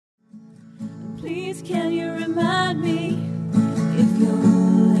Please can you remind me, if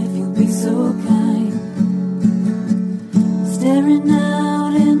you'll be so kind, staring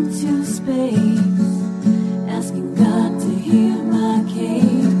out into space, asking God to hear my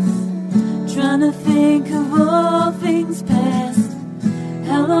case, trying to think of all things past.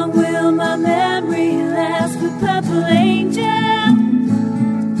 How long will my memory last? The purple angel,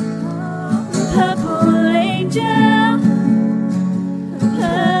 the purple angel, the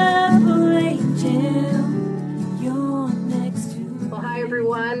purple angel, you're next to. Well, hi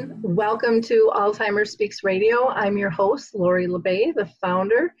everyone. Welcome to Alzheimer Speaks Radio. I'm your host, Lori LeBay, the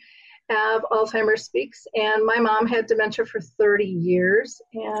founder of Alzheimer Speaks, and my mom had dementia for 30 years,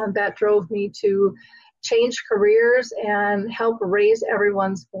 and that drove me to change careers and help raise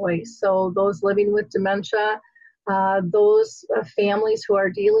everyone's voice. So those living with dementia, those families who are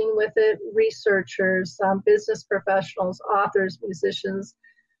dealing with it, researchers, business professionals, authors, musicians,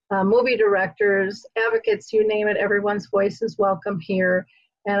 movie directors, advocates, you name it, everyone's voice is welcome here.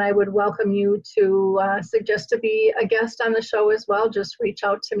 And I would welcome you to suggest to be a guest on the show as well. Just reach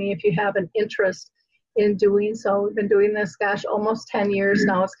out to me if you have an interest in doing so. We've been doing this, almost 10 years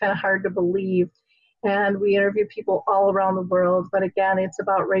now. It's kind of hard to believe. And we interview people all around the world. But again, it's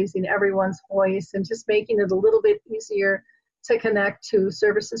about raising everyone's voice and just making it a little bit easier to connect to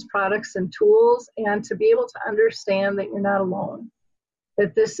services, products, and tools, and to be able to understand that you're not alone,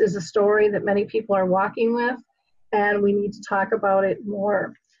 that this is a story that many people are walking with, and we need to talk about it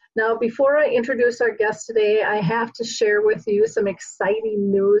more. Now, before I introduce our guest today, I have to share with you some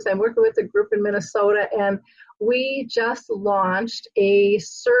exciting news. I'm working with a group in Minnesota, and we just launched a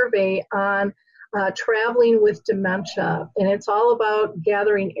survey on traveling with dementia, and it's all about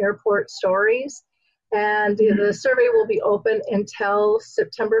gathering airport stories. And the survey will be open until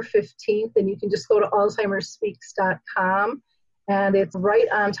September 15th, and you can just go to alzheimerspeaks.com, and it's right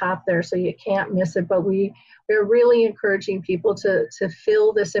on top there, so you can't miss it. But we're really encouraging people to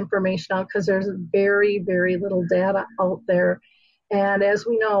fill this information out, because there's very, very little data out there. And as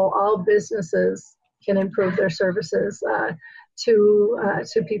we know, all businesses can improve their services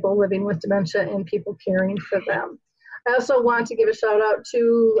to people living with dementia and people caring for them. I also want to give a shout out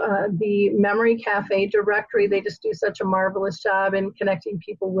to the Memory Cafe directory. They just do such a marvelous job in connecting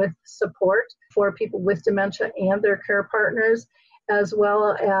people with support for people with dementia and their care partners, as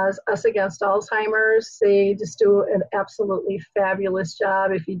well as Us Against Alzheimer's. They just do an absolutely fabulous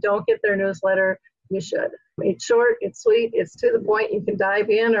job. If you don't get their newsletter, you should. It's short, it's sweet, it's to the point. You can dive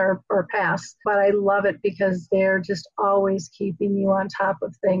in or pass. But I love it because they're just always keeping you on top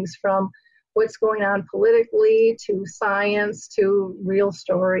of things, from what's going on politically to science to real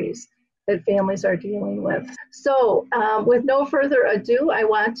stories that families are dealing with. So with no further ado, I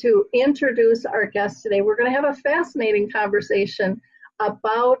want to introduce our guest today. We're going to have a fascinating conversation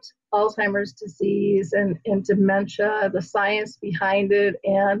about Alzheimer's disease and dementia, the science behind it,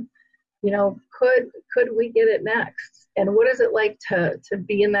 and could we get it next? And what is it like to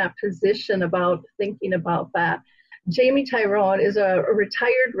be in that position about thinking about that? Jamie Tyrone is a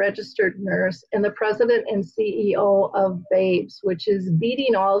retired registered nurse and the president and CEO of BABES, which is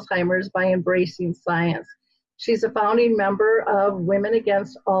Beating Alzheimer's by Embracing Science. She's a founding member of Women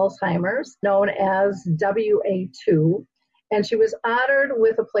Against Alzheimer's, known as WA2, and she was honored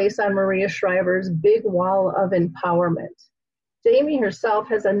with a place on Maria Shriver's Big Wall of Empowerment. Jamie herself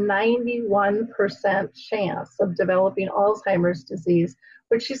has a 91% chance of developing Alzheimer's disease,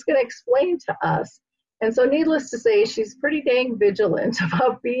 which she's going to explain to us. And so needless to say, she's pretty dang vigilant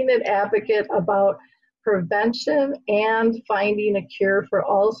about being an advocate about prevention and finding a cure for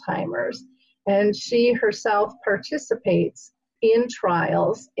Alzheimer's. And she herself participates in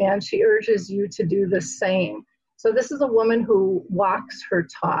trials, and she urges you to do the same. So this is a woman who walks her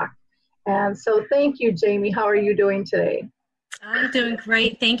talk. And so thank you, Jamie. How are you doing today? I'm doing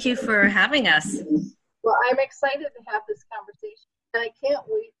great. Thank you for having us. Well, I'm excited to have this conversation. And I can't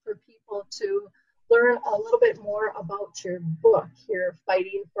wait for people to learn a little bit more about your book here,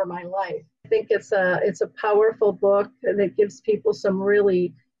 Fighting for My Life. I think it's a powerful book that gives people some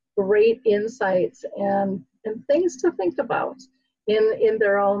really great insights and things to think about in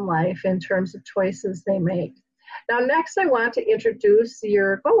their own life in terms of choices they make. Now, next I want to introduce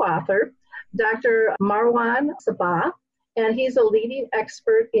your co-author, Dr. Marwan Sabah. And he's a leading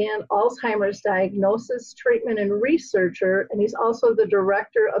expert in Alzheimer's diagnosis, treatment, and researcher, and he's also the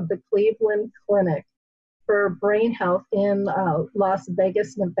director of the Cleveland Clinic for Brain Health in Las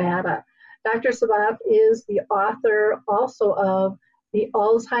Vegas, Nevada. Dr. Sabah is the author also of the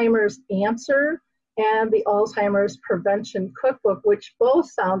Alzheimer's Answer and the Alzheimer's Prevention Cookbook, which both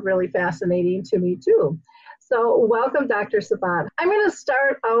sound really fascinating to me too. So welcome, Dr. Sabat. I'm going to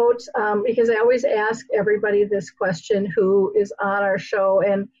start out because I always ask everybody this question who is on our show,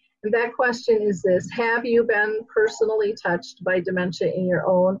 and that question is this: have you been personally touched by dementia in your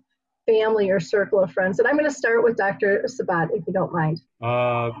own family or circle of friends? And I'm going to start with Dr. Sabat, if you don't mind.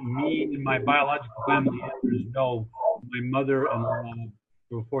 Me and my biological family, there's no. My mother-in-law,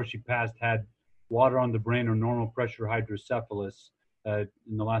 before she passed, had water on the brain or normal pressure hydrocephalus in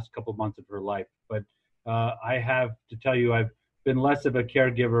the last couple of months of her life. But I have to tell you, I've been less of a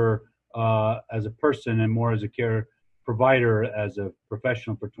caregiver as a person and more as a care provider as a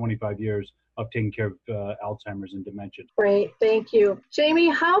professional for 25 years of taking care of Alzheimer's and dementia. Great, thank you. Jamie,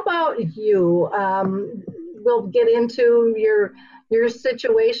 how about you? We'll get into your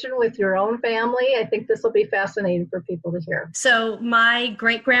situation with your own family. I think this will be fascinating for people to hear. So my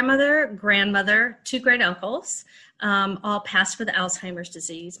great-grandmother, grandmother, two great-uncles, all passed with Alzheimer's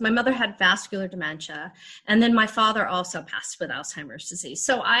disease. My mother had vascular dementia, and then my father also passed with Alzheimer's disease.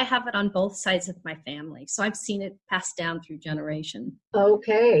 So I have it on both sides of my family. So I've seen it passed down through generation.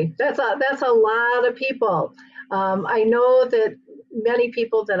 Okay, that's a lot of people. I know that many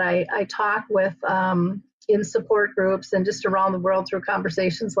people that I talk with in support groups and just around the world through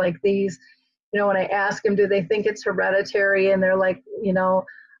conversations like these, when I ask them, do they think it's hereditary? And they're like,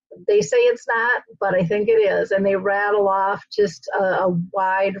 they say it's not, but I think it is. And they rattle off just a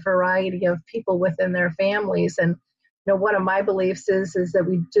wide variety of people within their families. And, one of my beliefs is that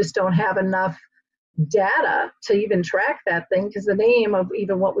we just don't have enough data to even track that thing, because the name of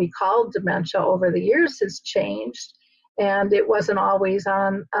even what we call dementia over the years has changed. And it wasn't always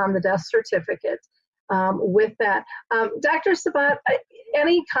on the death certificate. With that, Dr. Sabat,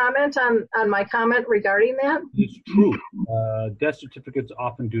 any comment on my comment regarding that? It's true. Death certificates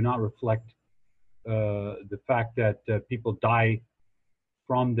often do not reflect the fact that people die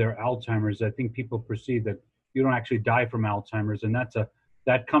from their Alzheimer's. I think people perceive that you don't actually die from Alzheimer's, and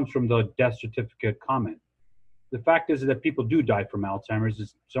that comes from the death certificate comment. The fact is that people do die from Alzheimer's.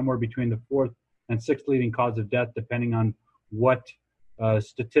 It's somewhere between the fourth and sixth leading cause of death, depending on what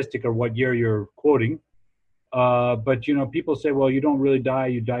statistic or what year you're quoting. But people say, well, you don't really die.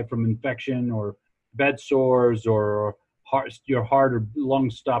 You die from infection or bed sores or your heart or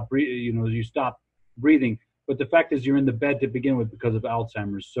lungs stop breathing. You stop breathing. But the fact is, you're in the bed to begin with because of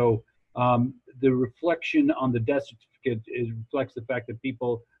Alzheimer's. So the reflection on the death certificate reflects the fact that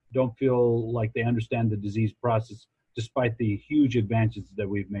people don't feel like they understand the disease process, despite the huge advances that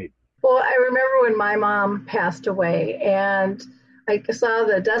we've made. Well, I remember when my mom passed away, and I saw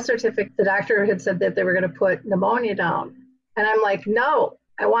the death certificate. The doctor had said that they were going to put pneumonia down. And I'm like, no,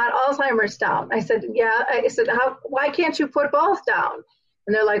 I want Alzheimer's down. I said, yeah. I said, why can't you put both down?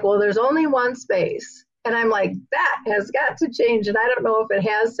 And they're like, well, there's only one space. And I'm like, that has got to change. And I don't know if it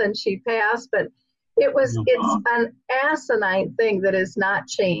has since she passed, but it's an asinine thing that has not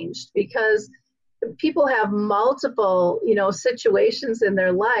changed, because people have multiple, situations in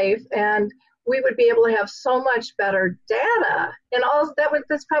their life, and we would be able to have so much better data. And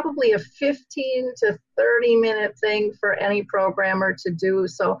that's probably a 15 to 30 minute thing for any programmer to do.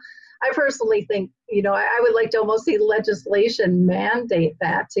 So I personally think, I would like to almost see legislation mandate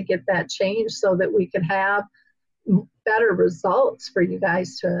that to get that changed so that we could have better results for you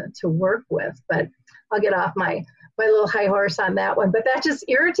guys to work with. But I'll get off my little high horse on that one. But that just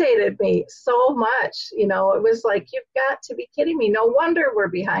irritated me so much. It was like, you've got to be kidding me. No wonder we're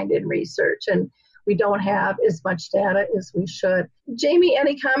behind in research and we don't have as much data as we should. Jamie,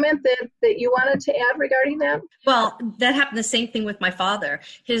 any comment that you wanted to add regarding that? Well, that happened the same thing with my father.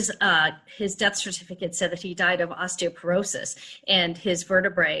 His death certificate said that he died of osteoporosis and his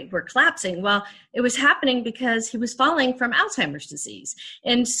vertebrae were collapsing. Well, it was happening because he was falling from Alzheimer's disease.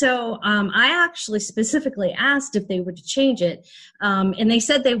 And so I actually specifically asked if they were to change it. And they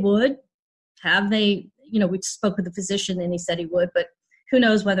said they would. We spoke with the physician and he said he would, but who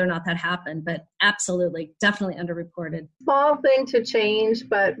knows whether or not that happened, but absolutely, definitely underreported. Small thing to change,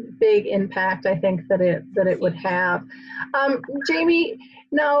 but big impact, I think, that it would have. Jamie,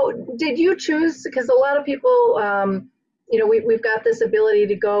 now, did you choose, because a lot of people, we've got this ability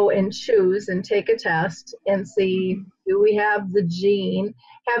to go and choose and take a test and see, do we have the gene?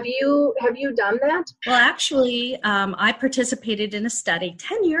 Have you done that? Well, actually, I participated in a study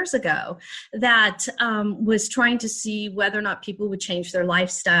 10 years ago that was trying to see whether or not people would change their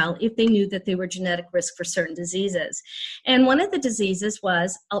lifestyle if they knew that they were genetic risk for certain diseases. And one of the diseases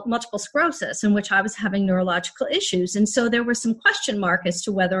was multiple sclerosis, in which I was having neurological issues. And so there was some question mark as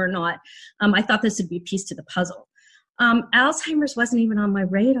to whether or not I thought this would be a piece to the puzzle. Alzheimer's wasn't even on my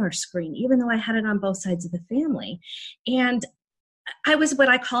radar screen, even though I had it on both sides of the family. And I was what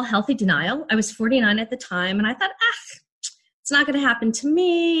I call healthy denial. I was 49 at the time, and I thought, it's not going to happen to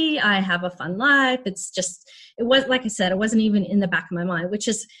me. I have a fun life. It was, like I said, it wasn't even in the back of my mind, which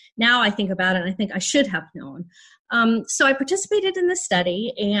is now I think about it and I think I should have known. So I participated in the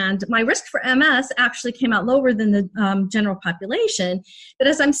study, and my risk for MS actually came out lower than the general population. But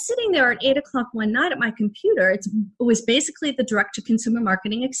as I'm sitting there at 8 o'clock one night at my computer, it was basically the direct-to-consumer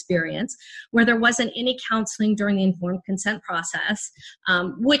marketing experience where there wasn't any counseling during the informed consent process,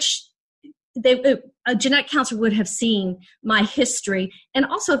 which a genetic counselor would have seen my history and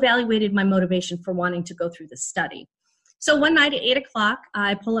also evaluated my motivation for wanting to go through the study. So one night at 8 o'clock,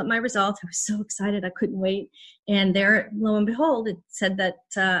 I pull up my results. I was so excited. I couldn't wait. And there, lo and behold, it said that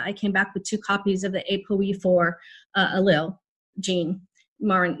I came back with 2 copies of the ApoE4 allele gene.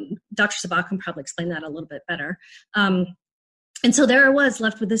 Dr. Sabat can probably explain that a little bit better. And so there I was,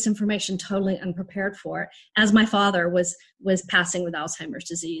 left with this information, totally unprepared for it, as my father was passing with Alzheimer's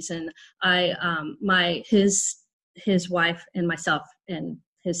disease, and his wife and myself and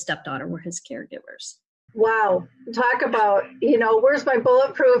his stepdaughter were his caregivers. Wow. Talk about, where's my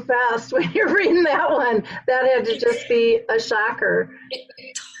bulletproof vest when you're reading that one? That had to just be a shocker.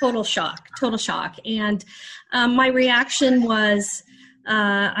 Total shock. And my reaction was,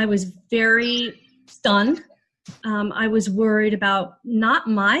 I was very stunned. I was worried about not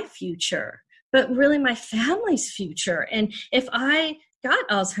my future, but really my family's future. And if I got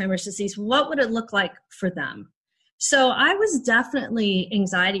Alzheimer's disease, what would it look like for them? So I was definitely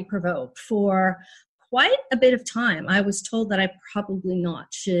anxiety provoked for quite a bit of time. I was told that I probably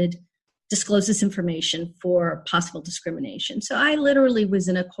not should disclose this information for possible discrimination. So I literally was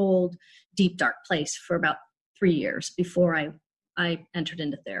in a cold, deep, dark place for about 3 years before I entered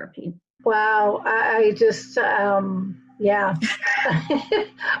into therapy. Wow. I just, yeah.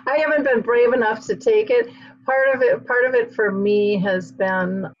 I haven't been brave enough to take it. Part of it for me has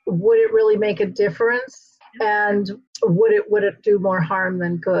been, would it really make a difference? And would it do more harm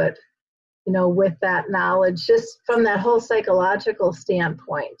than good? With that knowledge, just from that whole psychological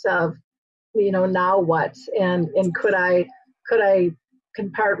standpoint of, now what? And could I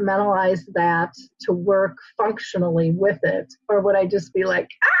compartmentalize that to work functionally with it? Or would I just be like,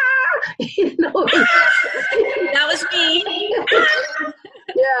 That was me.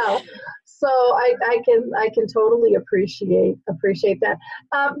 Yeah. So I can totally appreciate that.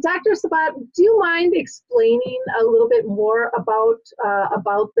 Dr. Sabat, do you mind explaining a little bit more about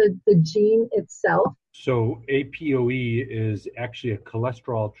the gene itself? So ApoE is actually a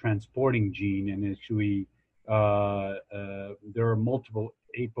cholesterol transporting gene, and actually there are multiple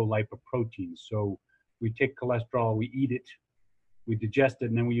apolipoproteins. So we take cholesterol, we eat it, we digest it,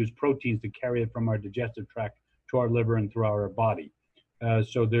 and then we use proteins to carry it from our digestive tract to our liver and throughout our body.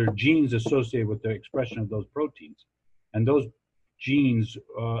 So there are genes associated with the expression of those proteins. And those genes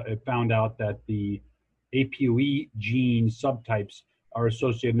found out that the ApoE gene subtypes are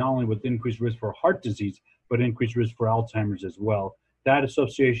associated not only with increased risk for heart disease, but increased risk for Alzheimer's as well. That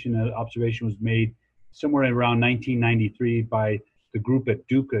observation was made somewhere around 1993 by the group at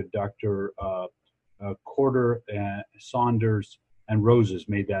Duke, Dr. Corder, Saunders, and Roses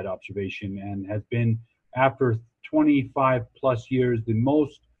made that observation, and has been, after 25 plus years, the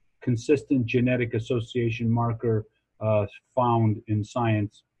most consistent genetic association marker found in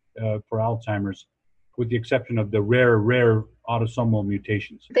science for Alzheimer's, with the exception of the rare autosomal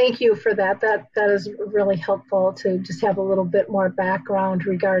mutations. Thank you for that. That is really helpful to just have a little bit more background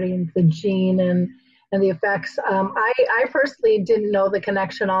regarding the gene and the effects. I personally didn't know the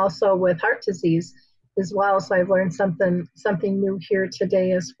connection also with heart disease as well, so I've learned something new here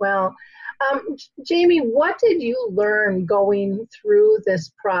today as well. Jamie, what did you learn going through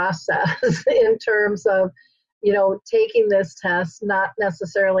this process in terms of, taking this test, not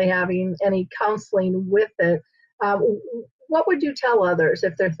necessarily having any counseling with it? What would you tell others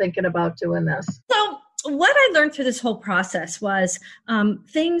if they're thinking about doing this? So what I learned through this whole process was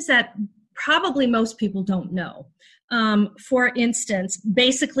things that probably most people don't know. For instance,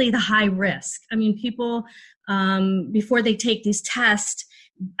 basically the high risk. I mean, people, before they take these tests,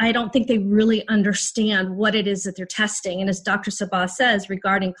 I don't think they really understand what it is that they're testing. And as Dr. Sabat says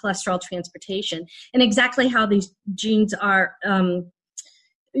regarding cholesterol transportation and exactly how these genes are,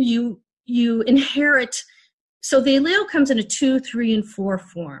 you inherit. So the allele comes in a 2, 3, and 4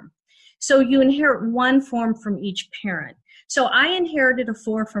 form. So you inherit one form from each parent. So I inherited a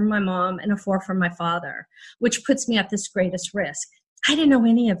 4 from my mom and a 4 from my father, which puts me at this greatest risk. I didn't know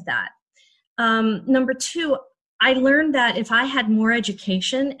any of that. Number 2, I learned that if I had more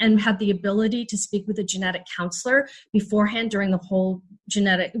education and had the ability to speak with a genetic counselor beforehand during the whole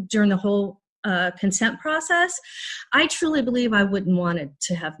consent process, I truly believe I wouldn't wanted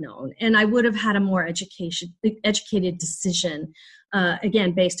to have known, and I would have had a more educated decision,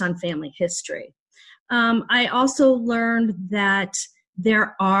 again, based on family history. I also learned that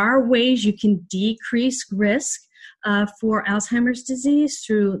there are ways you can decrease risk for Alzheimer's disease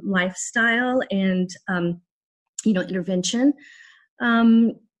through lifestyle and intervention.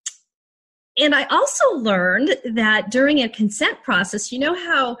 And I also learned that during a consent process, you know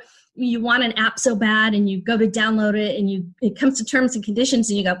how you want an app so bad and you go to download it and it comes to terms and conditions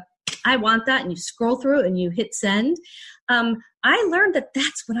and you go, I want that, and you scroll through it and you hit send. I learned that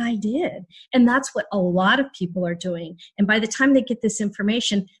that's what I did, and that's what a lot of people are doing. And by the time they get this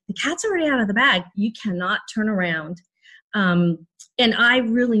information, the cat's already out of the bag. You cannot turn around. And I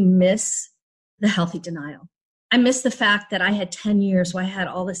really miss the healthy denial. I miss the fact that I had 10 years where I had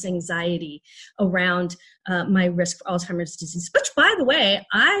all this anxiety around my risk for Alzheimer's disease, which, by the way,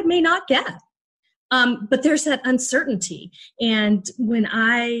 I may not get. But there's that uncertainty. And when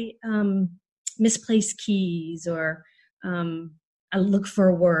I misplace keys or I look for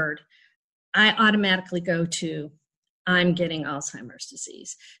a word, I automatically go to, I'm getting Alzheimer's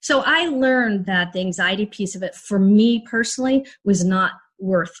disease. So I learned that the anxiety piece of it, for me personally, was not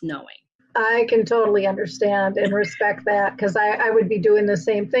worth knowing. I can totally understand and respect that, because I would be doing the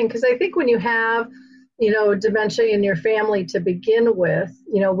same thing. Because I think when you have, dementia in your family to begin with,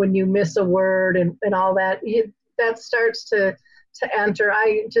 when you miss a word and all that, that starts to enter.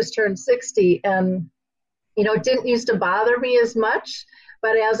 I just turned 60, and, it didn't used to bother me as much.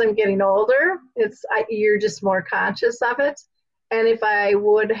 But as I'm getting older, you're just more conscious of it. And if I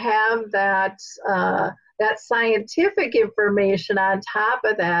would have that scientific information on top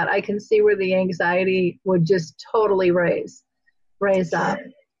of that, I can see where the anxiety would just totally raise up.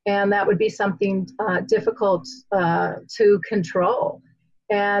 And that would be something difficult to control.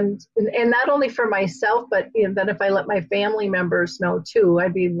 And not only for myself, but then if I let my family members know too,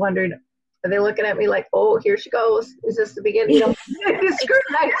 I'd be wondering, are they looking at me like, oh, here she goes? Is this the beginning?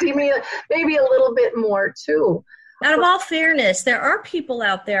 Scrutinizing me maybe a little bit more too. Out of all fairness, there are people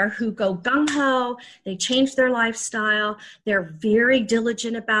out there who go gung-ho, they change their lifestyle, they're very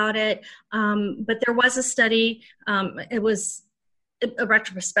diligent about it. But there was a study, it was a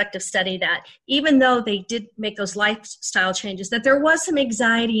retrospective study, that even though they did make those lifestyle changes, that there was some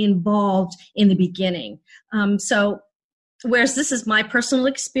anxiety involved in the beginning. So whereas this is my personal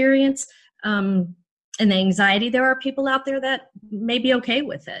experience, and the anxiety, there are people out there that may be okay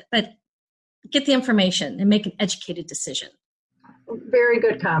with it. But get the information and make an educated decision. Very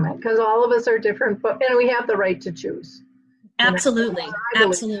good comment, because all of us are different, and we have the right to choose. Absolutely.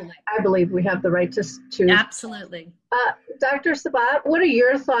 I believe we have the right to choose. Absolutely. Dr. Sabat, what are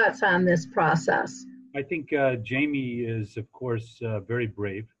your thoughts on this process? I think Jamie is, of course, very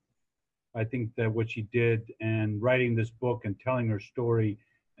brave. I think that what she did and writing this book and telling her story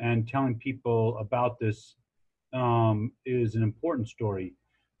and telling people about this is an important story.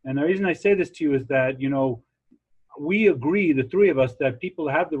 And the reason I say this to you is that, we agree, the three of us, that people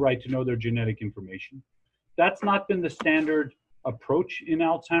have the right to know their genetic information. That's not been the standard approach in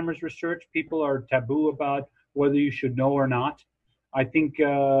Alzheimer's research. People are taboo about whether you should know or not. I think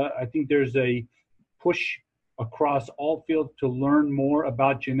there's a push across all fields to learn more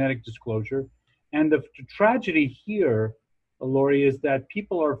about genetic disclosure. And the tragedy here, Lori, is that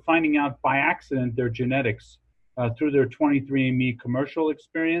people are finding out by accident their genetics through their 23andMe commercial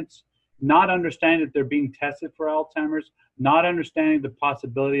experience, not understanding that they're being tested for Alzheimer's, not understanding the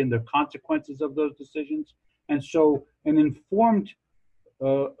possibility and the consequences of those decisions. And so an informed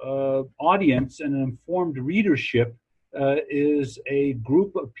audience and an informed readership is a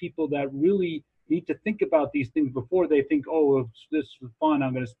group of people that really need to think about these things before they think, oh, this is fun,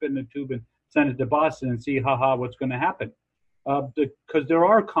 I'm going to spit in a tube and send it to Boston and see, what's going to happen. Because there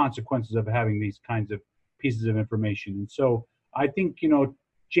are consequences of having these kinds of pieces of information. And so I think,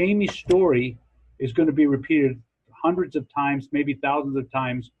 Jamie's story is going to be repeated hundreds of times, maybe thousands of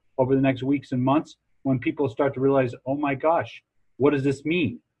times over the next weeks and months when people start to realize, oh my gosh, what does this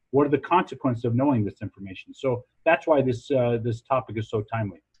mean? What are the consequences of knowing this information? So that's why this topic is so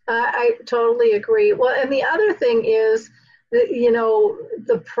timely. I totally agree. Well, and the other thing is,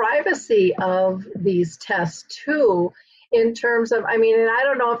 the privacy of these tests too, in terms of, and I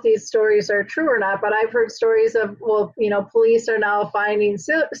don't know if these stories are true or not, but I've heard stories of, police are now finding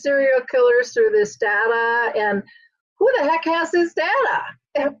serial killers through this data, and who the heck has this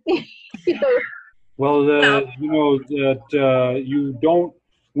data? Well, that you don't,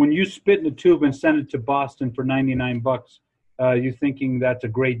 when you spit in a tube and send it to Boston for $99, you're thinking that's a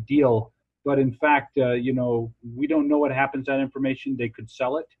great deal. But in fact, we don't know what happens to that information. They could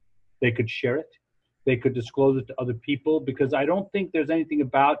sell it. they could share it. They could disclose it to other people, because I don't think there's anything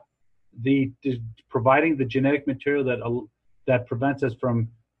about providing the genetic material that prevents us from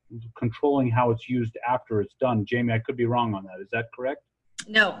controlling how it's used after it's done. Jamie, I could be wrong on that. Is that correct?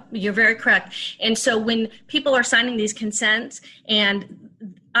 No, you're very correct. And so when people are signing these consents, and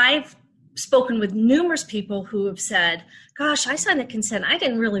I've spoken with numerous people who have said, gosh, I signed a consent. I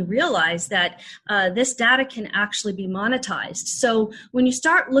didn't really realize that this data can actually be monetized. So when you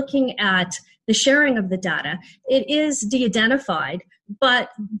start looking at the sharing of the data, it is de-identified, but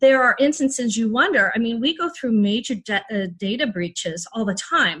there are instances you wonder. I mean, we go through major data breaches all the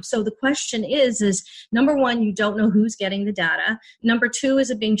time. So the question is number one, you don't know who's getting the data. Number two, is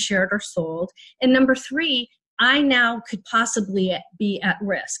it being shared or sold? And number three, I now could possibly be at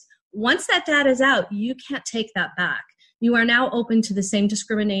risk. Once that data is out, you can't take that back. You are now open to the same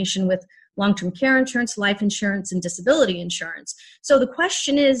discrimination with long-term care insurance, life insurance, and disability insurance. So the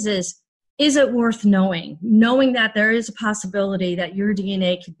question is it worth knowing that there is a possibility that your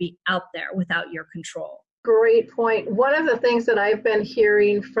DNA could be out there without your control? Great point. One of the things that I've been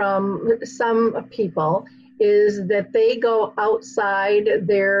hearing from some people is that they go outside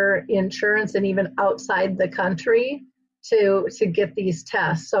their insurance and even outside the country to get these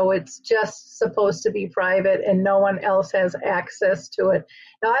tests. So it's just supposed to be private and no one else has access to it.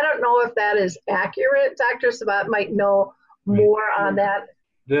 Now, I don't know if that is accurate. Dr. Sabat might know more on that.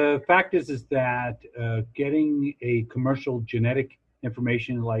 The fact is that getting a commercial genetic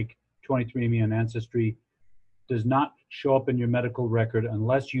information like 23andMe and Ancestry does not show up in your medical record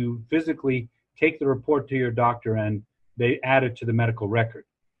unless you physically take the report to your doctor and they add it to the medical record.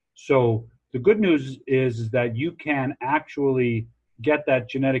 So the good news is that you can actually get that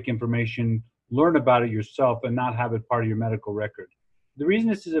genetic information, learn about it yourself, and not have it part of your medical record. The reason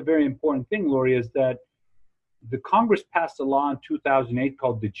this is a very important thing, Lori, is that the Congress passed a law in 2008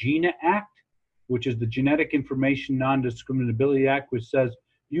 called the GINA Act, which is the Genetic Information Non-Discriminability Act, which says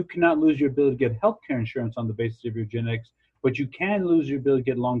you cannot lose your ability to get health care insurance on the basis of your genetics, but you can lose your ability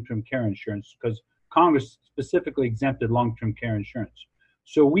to get long-term care insurance because Congress specifically exempted long-term care insurance.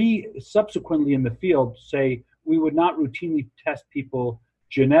 So we subsequently in the field say we would not routinely test people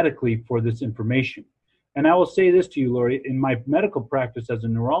genetically for this information. And I will say this to you, Lori, in my medical practice as a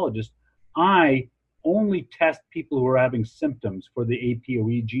neurologist, I only test people who are having symptoms for the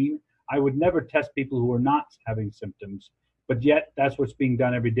APOE gene. I would never test people who are not having symptoms, but yet that's what's being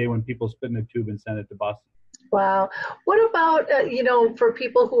done every day when people spit in a tube and send it to Boston. Wow. What about, for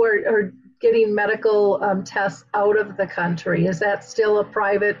people who are getting medical tests out of the country? Is that still a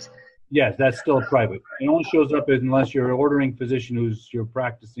private? Yes, that's still private. It only shows up unless your ordering physician, who's your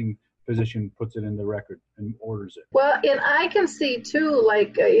practicing physician, puts it in the record and orders it. Well, and I can see too,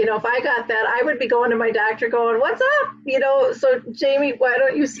 if I got that, I would be going to my doctor going, what's up? So Jamie, why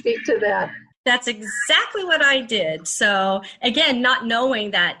don't you speak to that? That's exactly what I did. So again, not knowing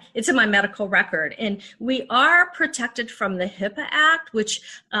that it's in my medical record. And we are protected from the HIPAA Act, which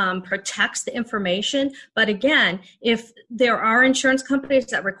protects the information. But again, if there are insurance companies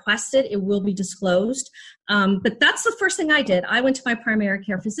that request it, it will be disclosed. But that's the first thing I did. I went to my primary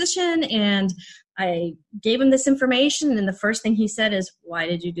care physician and I gave him this information. And the first thing he said is, why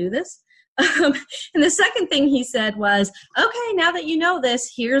did you do this? And the second thing he said was, okay, now that you know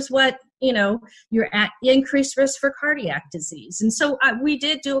this, here's what, you're at increased risk for cardiac disease. And so we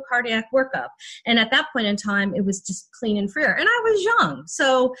did do a cardiac workup. And at that point in time, it was just clean and fair. And I was young.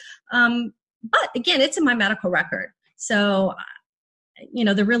 So, but again, it's in my medical record. So,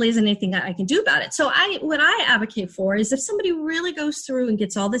 there really isn't anything that I can do about it. So what I advocate for is if somebody really goes through and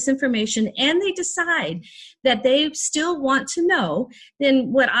gets all this information and they decide that they still want to know,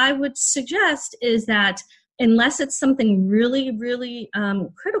 then what I would suggest is that unless it's something really, really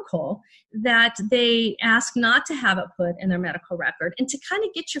critical, that they ask not to have it put in their medical record and to kind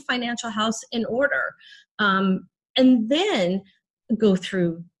of get your financial house in order and then go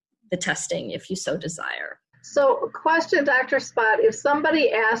through the testing if you so desire. So question, Dr. Spot, if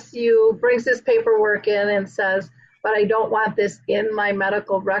somebody asks you, brings this paperwork in and says, but I don't want this in my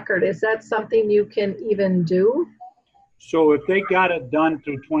medical record, is that something you can even do? So if they got it done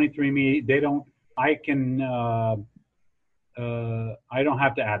through 23andMe, I don't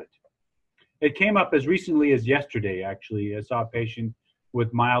have to add it. It came up as recently as yesterday, actually. I saw a patient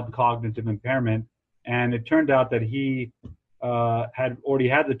with mild cognitive impairment, and it turned out that he had already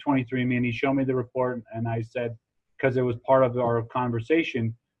had the 23andMe, and he showed me the report, and I said, because it was part of our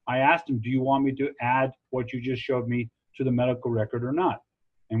conversation, I asked him, do you want me to add what you just showed me to the medical record or not?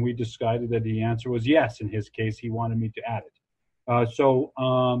 And we decided that the answer was yes. In his case, he wanted me to add it. So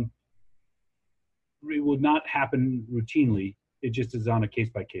it would not happen routinely. It just is on a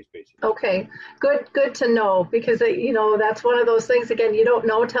case-by-case basis. Okay, good to know, because that's one of those things. Again, you don't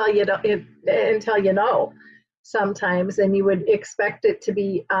know until you know sometimes, and you would expect it to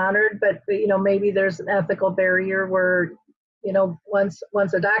be honored, but maybe there's an ethical barrier where once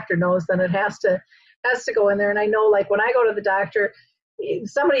a doctor knows, then it has to go in there. And I know, like, when I go to the doctor,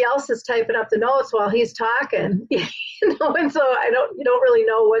 somebody else is typing up the notes while he's talking, and so you don't really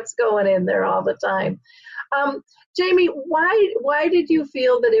know what's going in there all the time. Jamie, why did you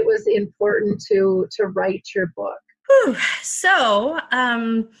feel that it was important to write your book? So,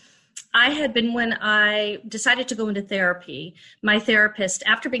 I had been, when I decided to go into therapy, my therapist,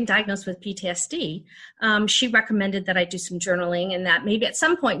 after being diagnosed with PTSD, she recommended that I do some journaling, and that maybe at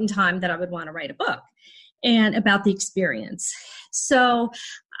some point in time that I would want to write a book and about the experience. So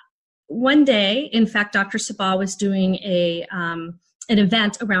one day, in fact, Dr. Sabah was doing an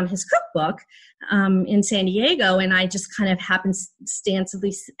event around his cookbook in San Diego, and I just kind of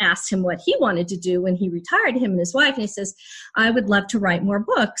happenstancely asked him what he wanted to do when he retired, him and his wife, and he says, I would love to write more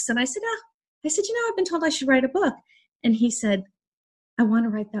books. And I said, I've been told I should write a book. And he said, I want to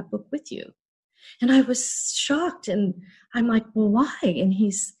write that book with you. And I was shocked, and I'm like, well, why? And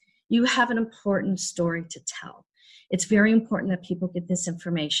you have an important story to tell. It's very important that people get this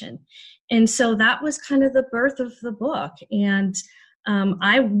information. And so that was kind of the birth of the book. And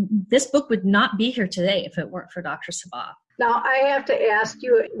this book would not be here today if it weren't for Dr. Sabah. Now, I have to ask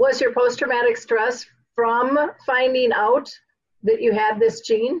you, was your post-traumatic stress from finding out that you had this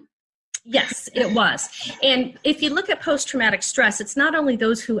gene? Yes, it was. And if you look at post-traumatic stress, it's not only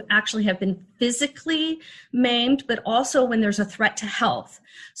those who actually have been physically maimed, but also when there's a threat to health.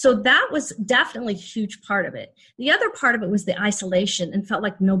 So that was definitely a huge part of it. The other part of it was the isolation, and felt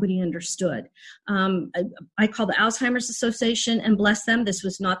like nobody understood. I called the Alzheimer's Association, and bless them, this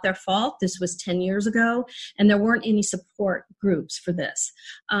was not their fault. This was 10 years ago, and there weren't any support groups for this.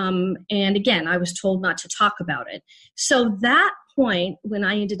 And again, I was told not to talk about it. So that point, when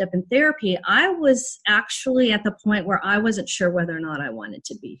I ended up in therapy, I was actually at the point where I wasn't sure whether or not I wanted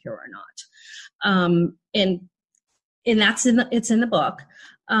to be here or not. And it's in the book.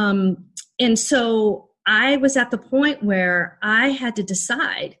 And so I was at the point where I had to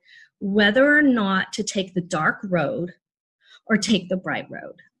decide whether or not to take the dark road or take the bright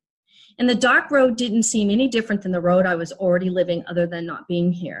road. And the dark road didn't seem any different than the road I was already living, other than not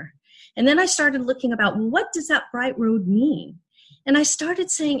being here. And then I started looking about, what does that bright road mean? And I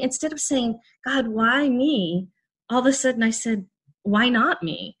started saying, instead of saying, God, why me? All of a sudden I said, why not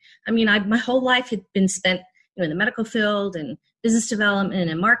me? I mean, my whole life had been spent in the medical field and business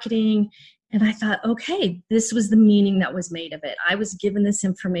development and marketing. And I thought, okay, this was the meaning that was made of it. I was given this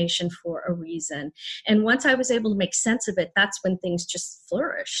information for a reason. And once I was able to make sense of it, that's when things just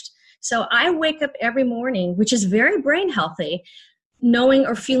flourished. So I wake up every morning, which is very brain healthy, knowing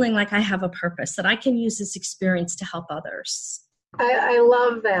or feeling like I have a purpose, that I can use this experience to help others. I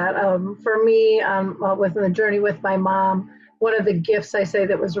love that. For me, with the journey with my mom, one of the gifts I say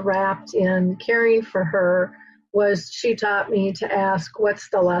that was wrapped in caring for her was she taught me to ask, what's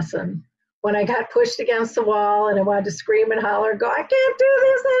the lesson? When I got pushed against the wall and I wanted to scream and holler and go, I can't do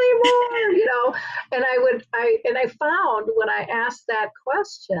this anymore, and I found when I asked that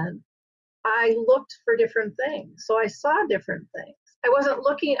question, I looked for different things. So I saw different things. I wasn't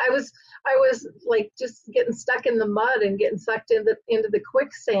looking, I was like just getting stuck in the mud and getting sucked into the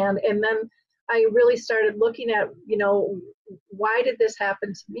quicksand. And then I really started looking at, why did this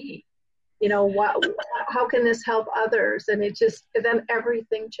happen to me? How can this help others? And then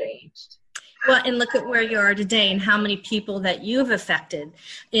everything changed. Well, and look at where you are today and how many people that you've affected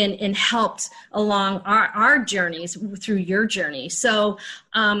and helped along our journeys through your journey. So,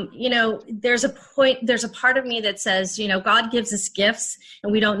 there's a part of me that says, God gives us gifts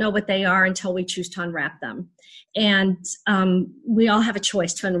and we don't know what they are until we choose to unwrap them. And we all have a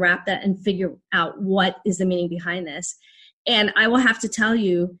choice to unwrap that and figure out what is the meaning behind this. And I will have to tell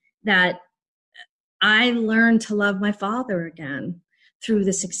you that I learned to love my father again through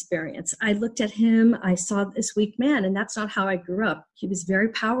this experience. I looked at him, I saw this weak man, and that's not how I grew up. He was very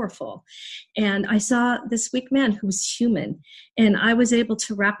powerful. And I saw this weak man who was human, and I was able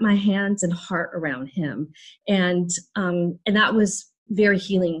to wrap my hands and heart around him. And that was very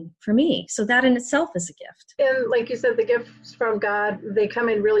healing for me. So that in itself is a gift. And like you said, the gifts from God, they come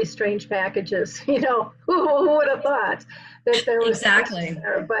in really strange packages. Who would have thought that there was exactly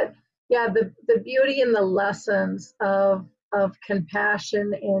there? But yeah, the beauty and the lessons of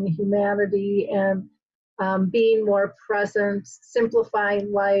compassion and humanity and being more present,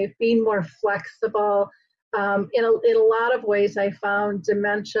 simplifying life, being more flexible. In a lot of ways, I found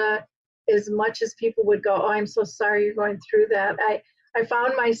dementia as much as people would go, oh, I'm so sorry you're going through that, I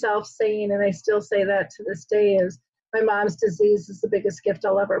found myself saying, and I still say that to this day, is my mom's disease is the biggest gift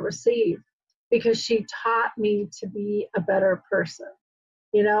I'll ever receive, because she taught me to be a better person.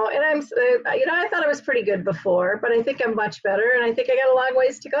 And I thought I was pretty good before, but I think I'm much better, and I think I got a long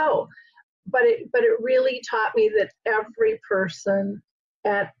ways to go. But it really taught me that every person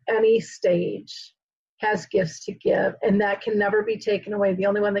at any stage has gifts to give, and that can never be taken away. The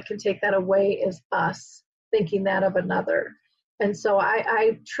only one that can take that away is us thinking that of another. And so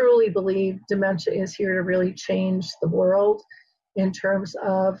I truly believe dementia is here to really change the world in terms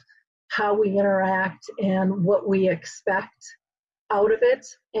of how we interact and what we expect out of it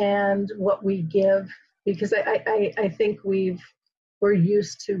and what we give, because I think we're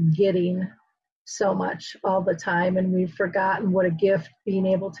used to getting so much all the time, and we've forgotten what a gift being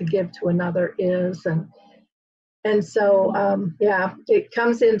able to give to another is. And so it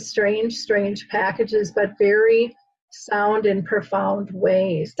comes in strange packages, but very sound and profound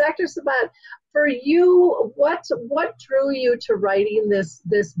ways. Dr. Sabat, for you, what drew you to writing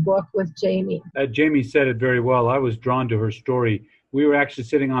this book with Jamie? Jamie said it very well. I was drawn to her story. We were actually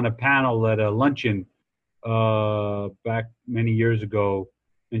sitting on a panel at a luncheon back many years ago,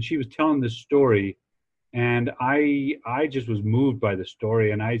 and she was telling this story, and I just was moved by the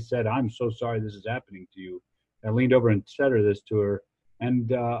story, and I said, I'm so sorry this is happening to you. I leaned over and said this to her,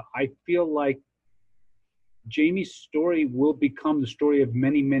 and I feel like Jamie's story will become the story of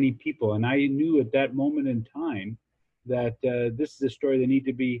many, many people. And I knew at that moment in time that this is a story that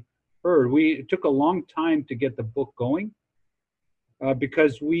needed to be heard. It took a long time to get the book going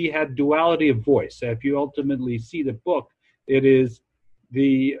because we had duality of voice. If you ultimately see the book, it is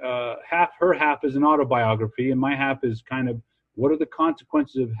the her half is an autobiography, and my half is kind of, what are the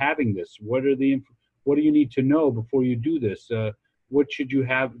consequences of having this? What do you need to know before you do this? What should you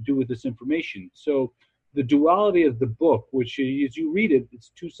do with this information? So the duality of the book, which as you read it,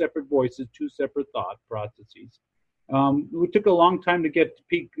 it's two separate voices, two separate thought processes. It took a long time to get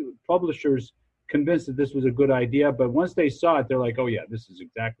publishers convinced that this was a good idea, but once they saw it, they're like, oh yeah, this is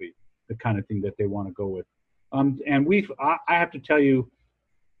exactly the kind of thing that they want to go with. And I have to tell you,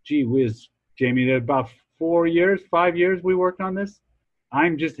 gee whiz, Jamie, about 5 years we worked on this.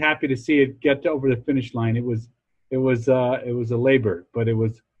 I'm just happy to see it get over the finish line. It was a labor, but it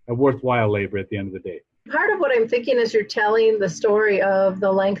was a worthwhile labor at the end of the day. Part of what I'm thinking as you're telling the story of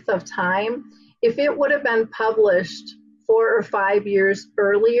the length of time, if it would have been published 4 or 5 years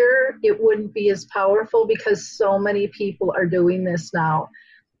earlier, it wouldn't be as powerful because so many people are doing this now.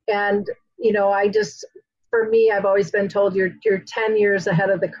 And, for me, I've always been told you're 10 years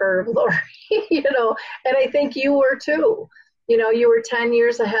ahead of the curve, Lori, and I think you were too. You were 10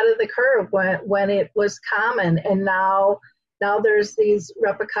 years ahead of the curve when it was common, and now there's these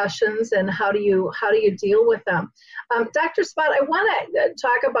repercussions, and how do you deal with them? Dr. Spot, I want to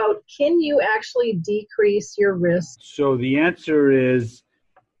talk about, can you actually decrease your risk? So the answer is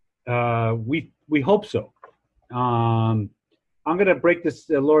we hope so. I'm going to break this,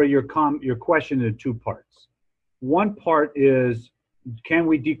 Lori, your question into two parts. One part is, can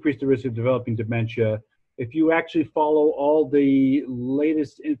we decrease the risk of developing dementia? If you actually follow all the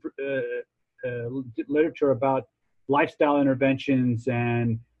latest literature about lifestyle interventions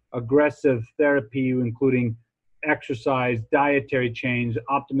and aggressive therapy, including exercise, dietary change,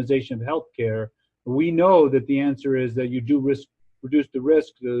 optimization of healthcare, we know that the answer is that you do reduce the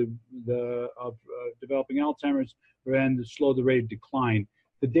risk of developing Alzheimer's and slow the rate of decline.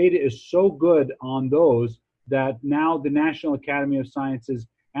 The data is so good on those that now the National Academy of Sciences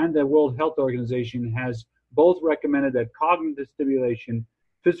and the World Health Organization has both recommended that cognitive stimulation,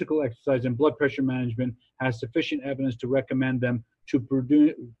 physical exercise, and blood pressure management has sufficient evidence to recommend them to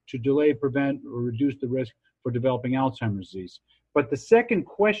delay, prevent, or reduce the risk for developing Alzheimer's disease. But the second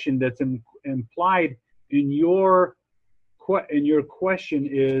question that's implied in your question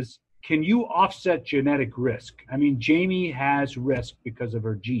is, can you offset genetic risk? I mean, Jamie has risk because of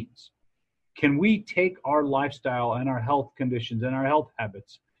her genes. Can we take our lifestyle and our health conditions and our health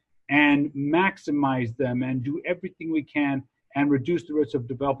habits and maximize them and do everything we can and reduce the risk of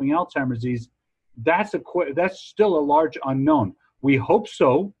developing Alzheimer's disease? That's still a large unknown. We hope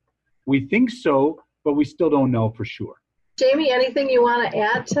so, we think so, but we still don't know for sure. Jamie, anything you want to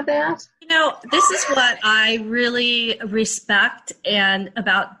add to that? This is what I really respect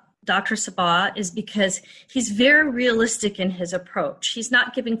about Dr. Sabat, is because he's very realistic in his approach. He's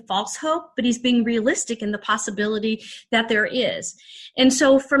not giving false hope, but he's being realistic in the possibility that there is. And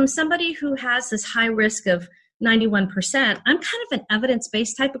so from somebody who has this high risk of 91%, I'm kind of an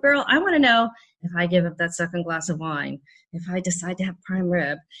evidence-based type of girl. I want to know, if I give up that second glass of wine, if I decide to have prime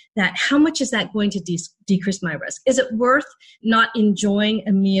rib, that how much is that going to decrease my risk? Is it worth not enjoying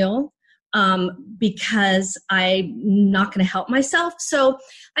a meal because I'm not going to help myself? So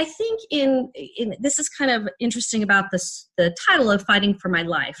I think in this is kind of interesting about the title of Fighting for My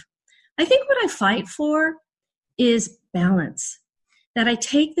Life. I think what I fight for is balance, that I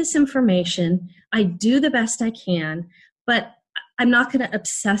take this information, I do the best I can, but I'm not going to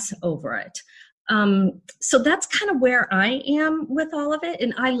obsess over it. So that's kind of where I am with all of it.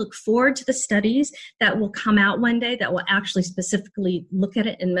 And I look forward to the studies that will come out one day that will actually specifically look at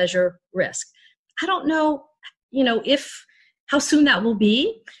it and measure risk. I don't know, how soon that will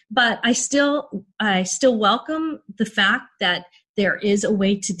be, but I still welcome the fact that there is a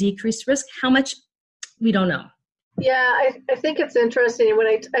way to decrease risk. How much, we don't know. Yeah, I think it's interesting when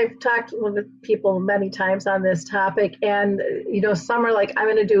I've talked with people many times on this topic, and some are like, I'm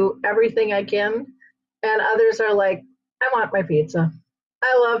going to do everything I can, and others are like, I want my pizza.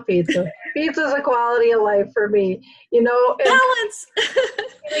 I love pizza. Pizza is a quality of life for me. Balance.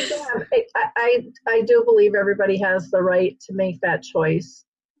 And again, I do believe everybody has the right to make that choice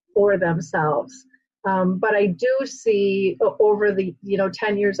for themselves. But I do see over the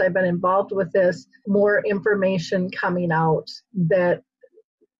 10 years I've been involved with this, more information coming out that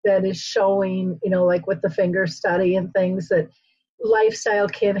is showing, like with the finger study and things, that lifestyle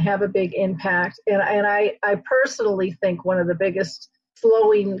can have a big impact. And I personally think one of the biggest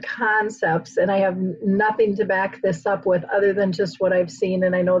slowing concepts, and I have nothing to back this up with other than just what I've seen,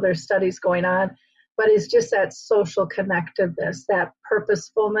 and I know there's studies going on, but it's just that social connectiveness, that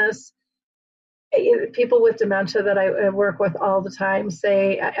purposefulness. People with dementia that I work with all the time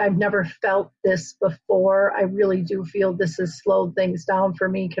say, I've never felt this before. I really do feel this has slowed things down for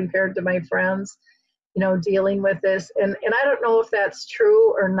me compared to my friends, dealing with this. And I don't know if that's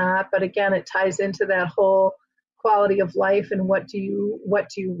true or not, but again, it ties into that whole quality of life and what do you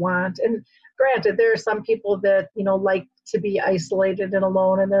want. And granted, there are some people that, like to be isolated and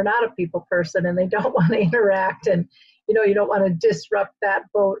alone, and they're not a people person and they don't want to interact. And you don't want to disrupt that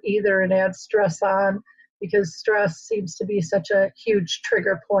boat either and add stress on, because stress seems to be such a huge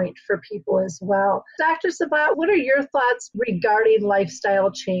trigger point for people as well. Dr. Sabat, what are your thoughts regarding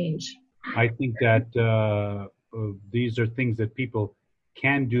lifestyle change? I think that these are things that people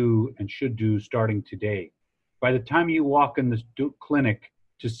can do and should do starting today. By the time you walk in the clinic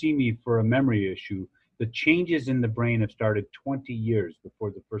to see me for a memory issue, the changes in the brain have started 20 years before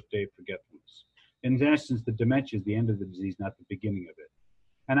the first day of forgetfulness. In essence, the dementia is the end of the disease, not the beginning of it.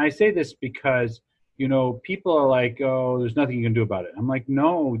 And I say this because, people are like, oh, there's nothing you can do about it. I'm like,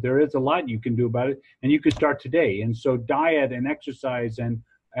 no, there is a lot you can do about it, and you can start today. And so diet and exercise and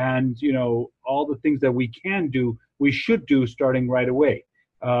all the things that we can do, we should do starting right away.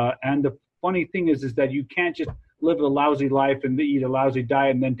 And the funny thing is that you can't just live a lousy life and eat a lousy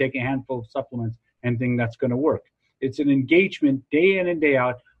diet and then take a handful of supplements and think that's going to work. It's an engagement day in and day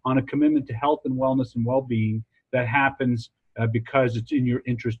out on a commitment to health and wellness and well-being that happens because it's in your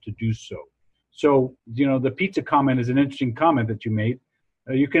interest to do so. So, the pizza comment is an interesting comment that you made.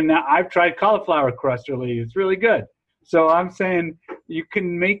 I've tried cauliflower crust early. It's really good. So I'm saying you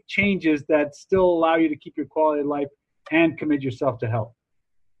can make changes that still allow you to keep your quality of life and commit yourself to health.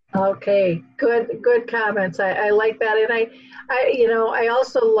 Okay, good comments. I like that, and I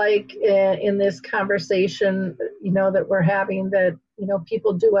also like in this conversation, that we're having that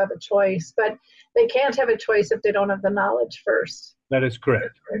people do have a choice, but they can't have a choice if they don't have the knowledge first. That is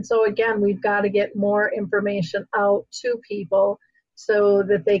correct. And so again, we've got to get more information out to people so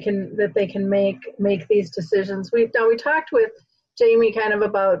that they can make these decisions. We talked with Jamie kind of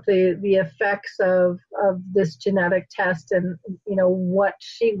about the effects of this genetic test and what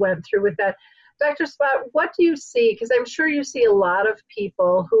she went through with that. Dr. Spot, what do you see? Because I'm sure you see a lot of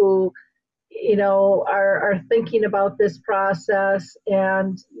people who are thinking about this process,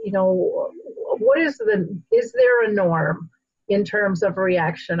 and is there a norm in terms of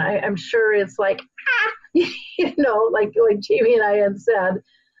reaction? I'm sure it's like like Jamie and I had said,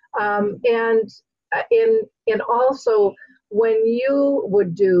 and also, when you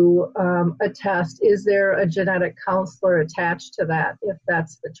would do a test, is there a genetic counselor attached to that if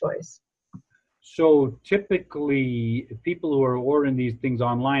that's the choice? So typically, people who are ordering these things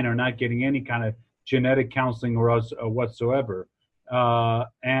online are not getting any kind of genetic counseling or whatsoever.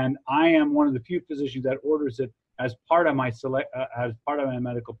 And I am one of the few physicians that orders it as part of my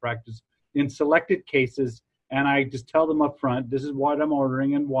medical practice in selected cases, and I just tell them up front, this is what I'm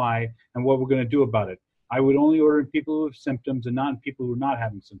ordering and why, and what we're going to do about it. I would only order in people who have symptoms and not in people who are not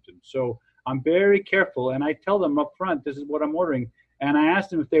having symptoms. So I'm very careful, and I tell them up front, this is what I'm ordering. And I ask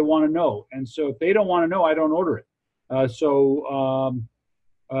them if they want to know. And so if they don't want to know, I don't order it.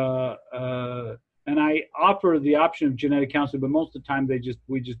 And I offer the option of genetic counseling, but most of the time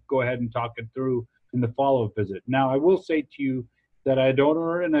we just go ahead and talk it through in the follow-up visit. Now, I will say to you that I don't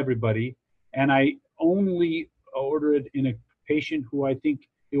order it in everybody, and I only order it in a patient who I think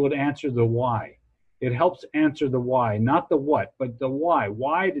it would answer the why. It helps answer the why, not the what, but the why.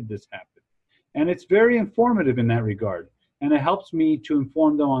 Why did this happen? And it's very informative in that regard. And it helps me to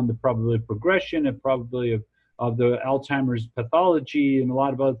inform them on the probability of progression and probability of the Alzheimer's pathology and a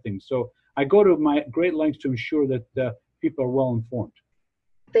lot of other things. So I go to my great lengths to ensure that people are well informed.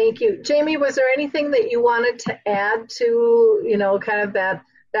 Thank you. Jamie, was there anything that you wanted to add to, kind of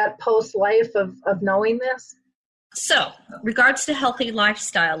that post-life of knowing this? So, regards to healthy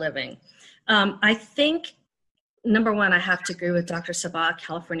lifestyle living, I think, number one, I have to agree with Dr. Sabat.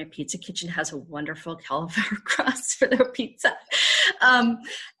 California Pizza Kitchen has a wonderful cauliflower crust for their pizza.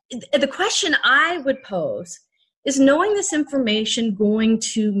 The question I would pose is, knowing this information going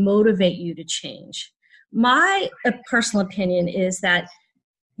to motivate you to change? My personal opinion is that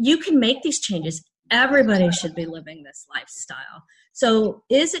you can make these changes. Everybody should be living this lifestyle. So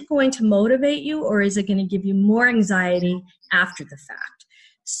is it going to motivate you, or is it going to give you more anxiety after the fact?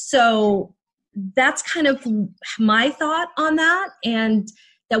 So that's kind of my thought on that, and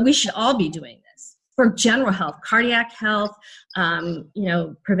that we should all be doing this for general health, cardiac health,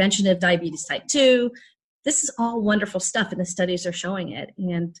 prevention of diabetes type 2. This is all wonderful stuff, and the studies are showing it.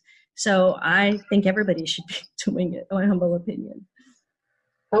 And so I think everybody should be doing it, in my humble opinion.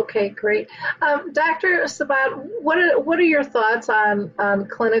 Okay, great. Dr. Sabat, what are your thoughts on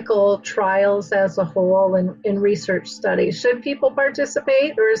clinical trials as a whole in research studies? Should people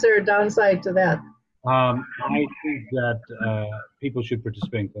participate, or is there a downside to that? I think that people should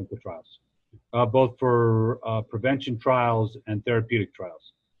participate in clinical trials, both for prevention trials and therapeutic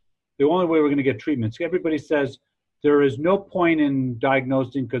trials. The only way we're going to get treatments, everybody says there is no point in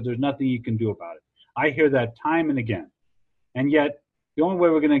diagnosing because there's nothing you can do about it. I hear that time and again. And yet, the only way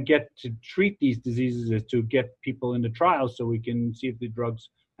we're going to get to treat these diseases is to get people into trials so we can see if the drugs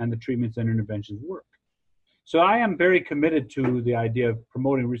and the treatments and interventions work. So I am very committed to the idea of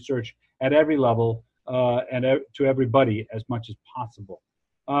promoting research at every level and to everybody as much as possible.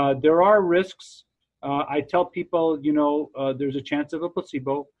 There are risks. I tell people, there's a chance of a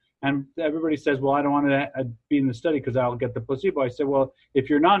placebo. And everybody says, well, I don't want to be in the study because I'll get the placebo. I said, well, if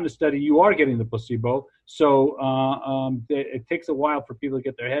you're not in the study, you are getting the placebo. So it takes a while for people to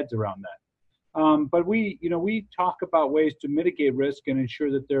get their heads around that. But we talk about ways to mitigate risk and ensure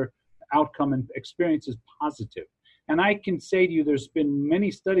that their outcome and experience is positive. And I can say to you, there's been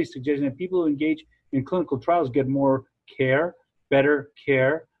many studies suggesting that people who engage in clinical trials get more care, better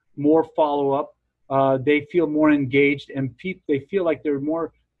care, more follow-up. They feel more engaged, and they feel like they're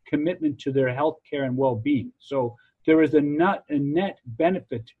more commitment to their health care and well-being. So there is a net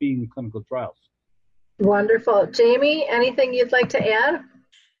benefit to being in clinical trials. Wonderful. Jamie, anything you'd like to add?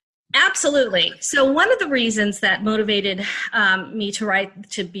 Absolutely. So one of the reasons that motivated me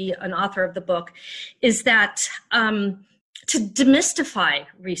to be an author of the book is that to demystify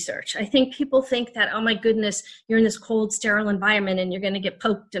research. I think people think that, oh my goodness, you're in this cold, sterile environment and you're going to get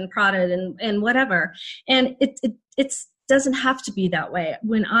poked and prodded and whatever. And it doesn't have to be that way.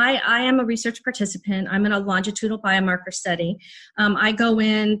 When I am a research participant, I'm in a longitudinal biomarker study. I go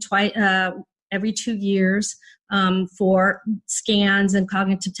in every 2 years for scans and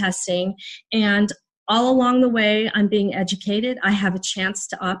cognitive testing. And all along the way, I'm being educated. I have a chance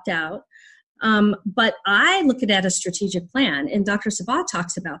to opt out. But I look at it as a strategic plan, and Dr. Sabat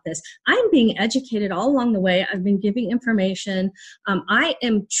talks about this. I'm being educated all along the way. I've been giving information. I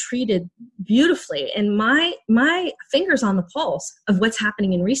am treated beautifully, and my finger's on the pulse of what's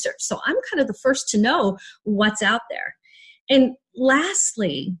happening in research. So I'm kind of the first to know what's out there. And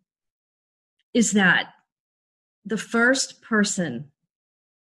lastly is that the first person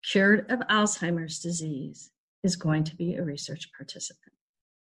cured of Alzheimer's disease is going to be a research participant.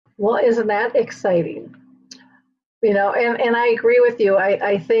 Well, isn't that exciting? And I agree with you.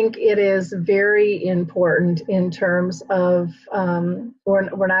 I think it is very important in terms of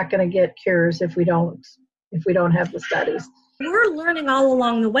we're not going to get cures if we don't have the studies. We're learning all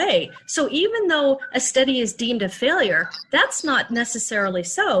along the way. So even though a study is deemed a failure, that's not necessarily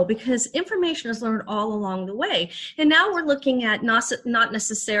so, because information is learned all along the way. And now we're looking at not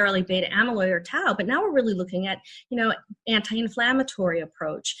necessarily beta amyloid or tau, but now we're really looking at, anti-inflammatory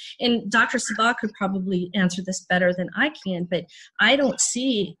approach. And Dr. Sabat could probably answer this better than I can, but I don't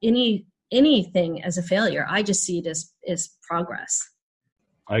see anything as a failure. I just see it as progress.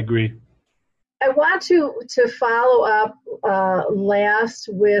 I agree. I want to follow up last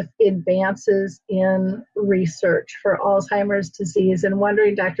with advances in research for Alzheimer's disease, and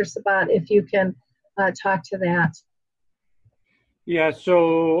wondering, Dr. Sabat, if you can talk to that. Yeah,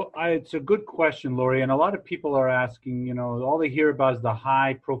 so it's a good question, Lori, and a lot of people are asking, all they hear about is the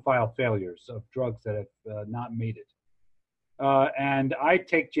high-profile failures of drugs that have not made it. And I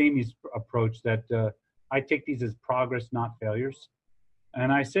take Jamie's approach that I take these as progress, not failures.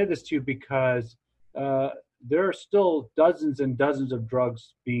 And I say this to you because there are still dozens and dozens of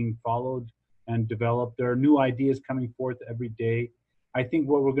drugs being followed and developed. There are new ideas coming forth every day. I think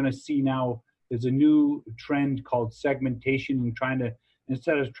what we're going to see now is a new trend called segmentation, and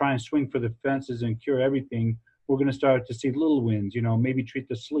instead of trying to swing for the fences and cure everything, we're going to start to see little wins, maybe treat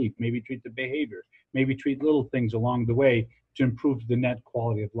the sleep, maybe treat the behavior, maybe treat little things along the way to improve the net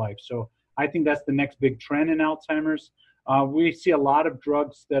quality of life. So I think that's the next big trend in Alzheimer's. We see a lot of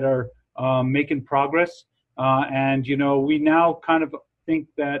drugs that are making progress. And we now kind of think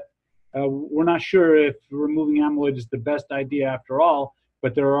that we're not sure if removing amyloid is the best idea after all,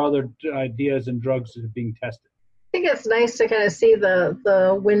 but there are other ideas and drugs that are being tested. I think it's nice to kind of see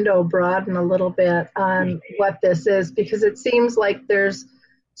the window broaden a little bit on what this is, because it seems like there's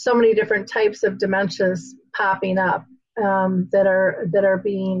so many different types of dementias popping up that are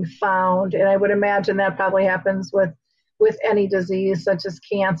being found. And I would imagine that probably happens with any disease such as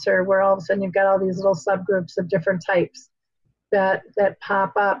cancer, where all of a sudden you've got all these little subgroups of different types that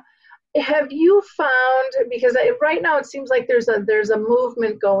pop up. Have you found, because right now it seems like there's a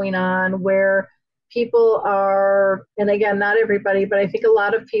movement going on where people are, and again, not everybody, but I think a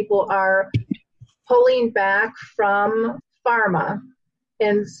lot of people are pulling back from pharma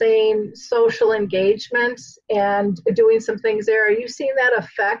and saying social engagement and doing some things there. Are you seeing that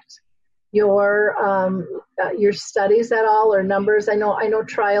affect your studies at all, or numbers? I know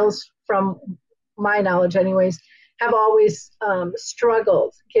trials, from my knowledge anyways, have always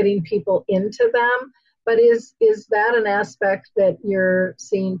struggled getting people into them, but is that an aspect that you're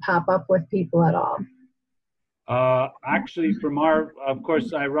seeing pop up with people at all? Actually, of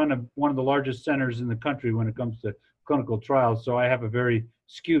course, I run one of the largest centers in the country when it comes to clinical trials, so I have a very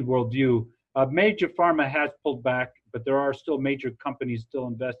skewed worldview. Major pharma has pulled back, but there are still major companies still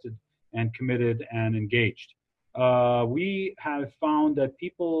invested and committed and engaged. We have found that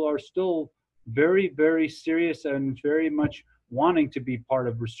people are still very, very serious and very much wanting to be part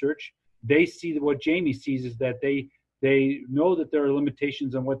of research. They see what Jamie sees is that they know that there are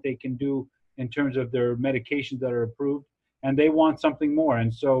limitations on what they can do in terms of their medications that are approved, and they want something more.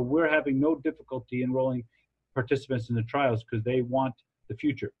 And so we're having no difficulty enrolling participants in the trials because they want the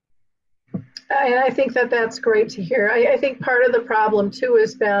future. And I think that's great to hear. I think part of the problem too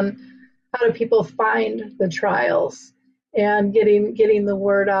has been, how do people find the trials and getting the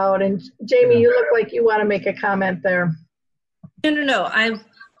word out? And Jamie, you look like you want to make a comment there. No.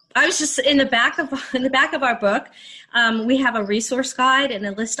 I was just in the back of our book. We have a resource guide and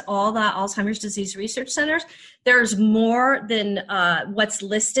a list of all the Alzheimer's disease research centers. There's more than what's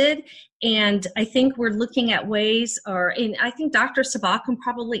listed, and I think we're looking at ways, and I think Dr. Sabat can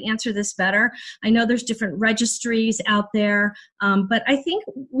probably answer this better. I know there's different registries out there, but I think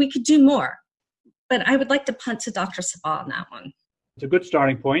we could do more. But I would like to punt to Dr. Sabat on that one. It's a good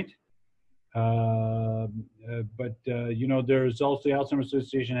starting point. But there's also the Alzheimer's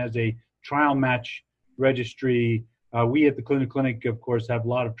Association has a trial match registry. We at the Clinic, of course, have a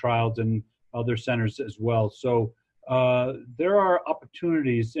lot of trials and other centers as well. So there are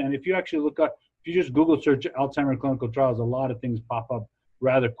opportunities. And if you actually if you just Google search Alzheimer's clinical trials, a lot of things pop up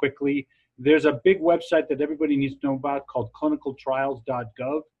rather quickly. There's a big website that everybody needs to know about called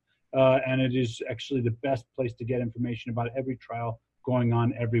clinicaltrials.gov. And it is actually the best place to get information about every trial going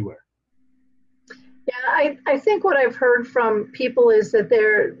on everywhere. Yeah, I think what I've heard from people is that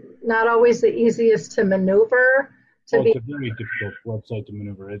they're not always the easiest to maneuver. It's a very difficult website to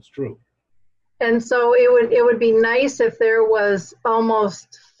maneuver. It's true. And so it would be nice if there was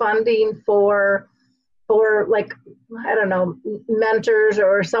almost funding for like, I don't know, mentors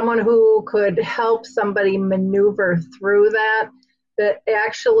or someone who could help somebody maneuver through that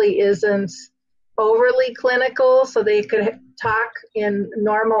actually isn't overly clinical, so they could talk in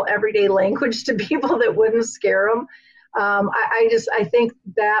normal everyday language to people that wouldn't scare them. I think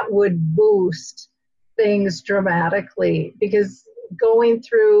that would boost things dramatically, because going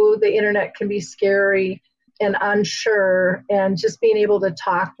through the internet can be scary and unsure, and just being able to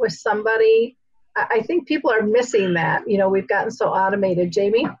talk with somebody, I think people are missing that. We've gotten so automated.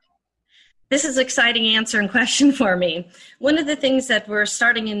 Jamie? This is an exciting answer and question for me. One of the things that we're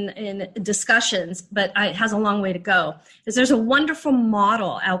starting in discussions, but it has a long way to go, is there's a wonderful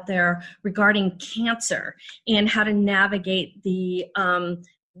model out there regarding cancer and how to navigate the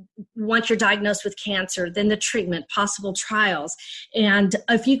once you're diagnosed with cancer, then the treatment, possible trials. And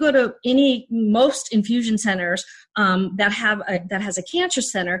if you go to most infusion centers that has a cancer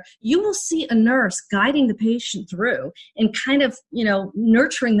center, you will see a nurse guiding the patient through and kind of,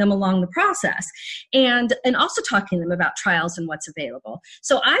 nurturing them along the process, and also talking to them about trials and what's available.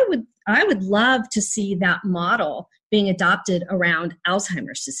 So I would love to see that model being adopted around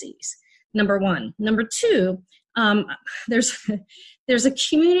Alzheimer's disease. Number one. Number two, there's a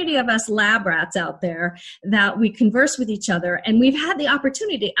community of us lab rats out there that we converse with each other, and we've had the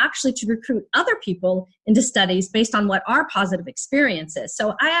opportunity actually to recruit other people into studies based on what our positive experience is.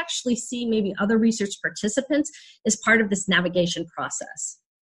 So I actually see maybe other research participants as part of this navigation process.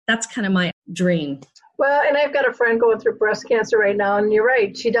 That's kind of my dream. Well, and I've got a friend going through breast cancer right now, and you're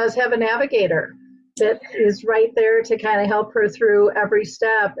right, she does have a navigator that is right there to kind of help her through every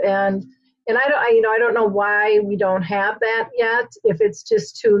step. And I don't know why we don't have that yet. If it's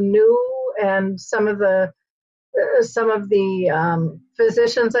just too new, and some of the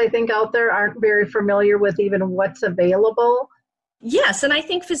physicians I think out there aren't very familiar with even what's available. Yes, and I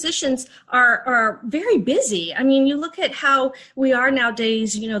think physicians are very busy. I mean, you look at how we are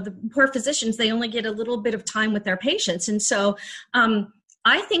nowadays. The poor physicians, they only get a little bit of time with their patients, and so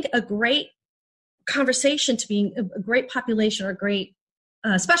I think a great conversation to be a great population or a great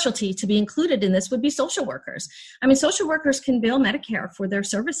specialty to be included in this would be social workers. I mean, social workers can bill Medicare for their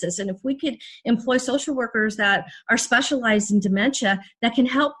services. And if we could employ social workers that are specialized in dementia, that can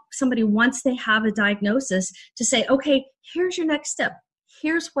help somebody once they have a diagnosis to say, okay, here's your next step.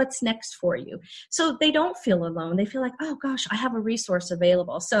 Here's what's next for you. So they don't feel alone. They feel like, oh gosh, I have a resource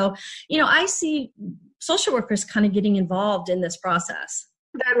available. So, I see social workers kind of getting involved in this process.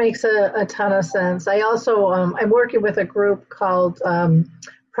 That makes a ton of sense. I also, I'm working with a group called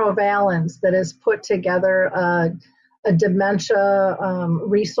Provalence that has put together a dementia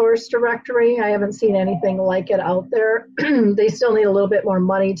resource directory. I haven't seen anything like it out there. They still need a little bit more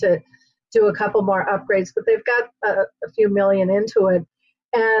money to do a couple more upgrades, but they've got a few million into it.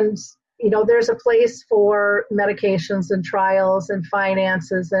 And, there's a place for medications and trials and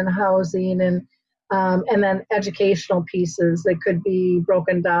finances and housing and then educational pieces that could be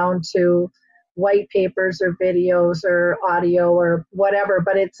broken down to white papers or videos or audio or whatever.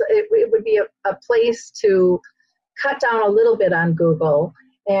 But it would be a place to cut down a little bit on Google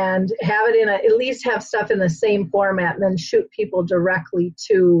and have it at least have stuff in the same format, and then shoot people directly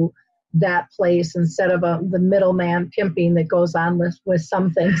to that place instead of the middleman pimping that goes on with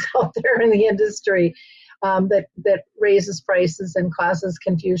some things out there in the industry. That raises prices and causes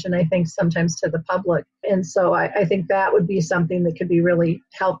confusion, I think, sometimes to the public. And so I think that would be something that could be really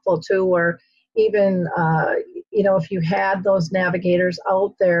helpful too, or even, if you had those navigators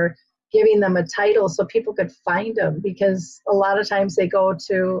out there, giving them a title so people could find them, because a lot of times they go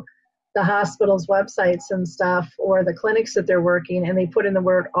to the hospital's websites and stuff, or the clinics that they're working, and they put in the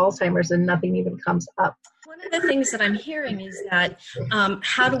word Alzheimer's and nothing even comes up. One of the things that I'm hearing is that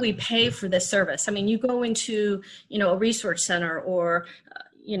how do we pay for this service? I mean, you go into, a research center or,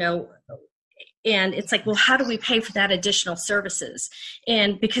 and it's like, well, how do we pay for that additional services?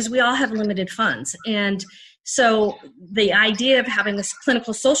 And because we all have limited funds. And so the idea of having this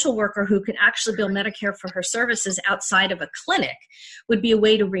clinical social worker who could actually bill Medicare for her services outside of a clinic would be a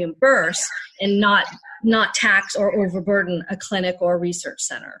way to reimburse and not tax or overburden a clinic or a research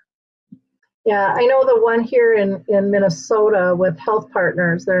center. Yeah, I know the one here in Minnesota with Health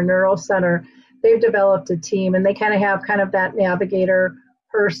Partners, their neuro center, they've developed a team, and they kind of that navigator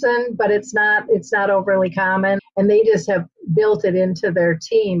person, but it's not overly common, and they just have built it into their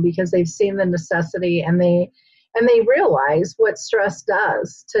team because they've seen the necessity, and they realize what stress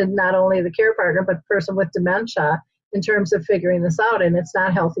does to not only the care partner but the person with dementia in terms of figuring this out, and it's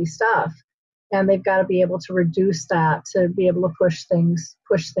not healthy stuff. And they've got to be able to reduce that to be able to push things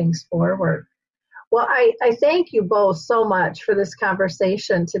forward. Well, I thank you both so much for this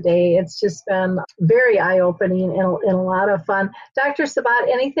conversation today. It's just been very eye-opening and a lot of fun. Dr. Sabat,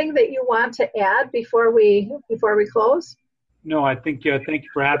 anything that you want to add before we close? No, I think thank you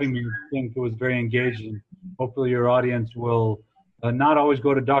for having me. I think it was very engaging. Hopefully your audience will not always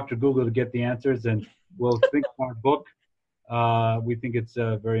go to Dr. Google to get the answers, and will think of our book. We think it's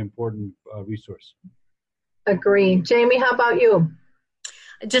a very important resource. Agree. Jamie, how about you?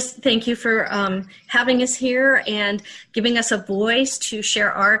 Just thank you for having us here and giving us a voice to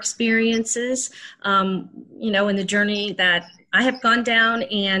share our experiences, in the journey that I have gone down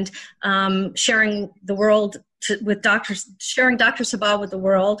and sharing the world sharing Dr. Sabah with the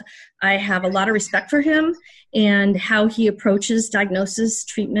world. I have a lot of respect for him and how he approaches diagnosis,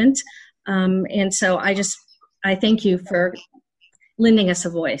 treatment. And so I thank you for lending us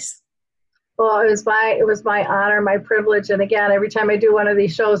a voice. Well, it was my honor, my privilege. And again, every time I do one of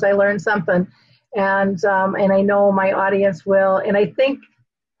these shows, I learn something. And I know my audience will. And I think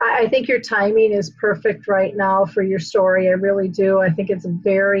your timing is perfect right now for your story. I really do. I think it's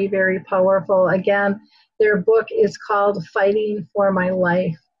very, very powerful. Again, their book is called Fighting for My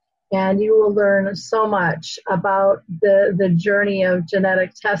Life. And you will learn so much about the journey of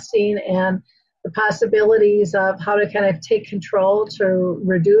genetic testing and the possibilities of how to kind of take control to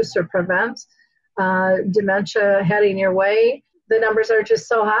reduce or prevent dementia heading your way. The numbers are just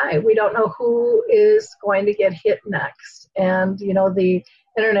so high. We don't know who is going to get hit next. And, the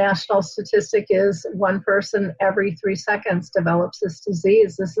international statistic is 1 person every 3 seconds develops this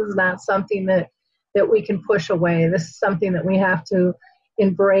disease. This is not something that we can push away. This is something that we have to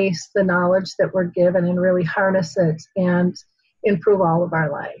embrace the knowledge that we're given and really harness it and improve all of our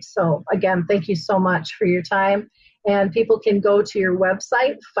lives. So again, thank you so much for your time. And people can go to your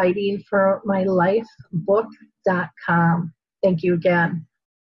website, fightingformylifebook.com. Thank you again.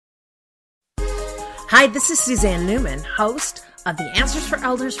 Hi, this is Suzanne Newman, host of the Answers for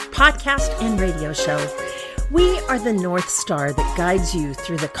Elders podcast and radio show. We are the North Star that guides you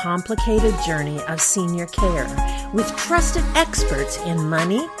through the complicated journey of senior care with trusted experts in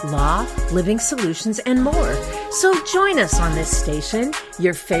money, law, living solutions, and more. So join us on this station,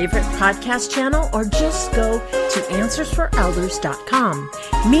 your favorite podcast channel, or just go to AnswersForElders.com.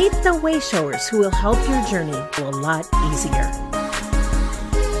 Meet the Wayshowers who will help your journey go a lot easier.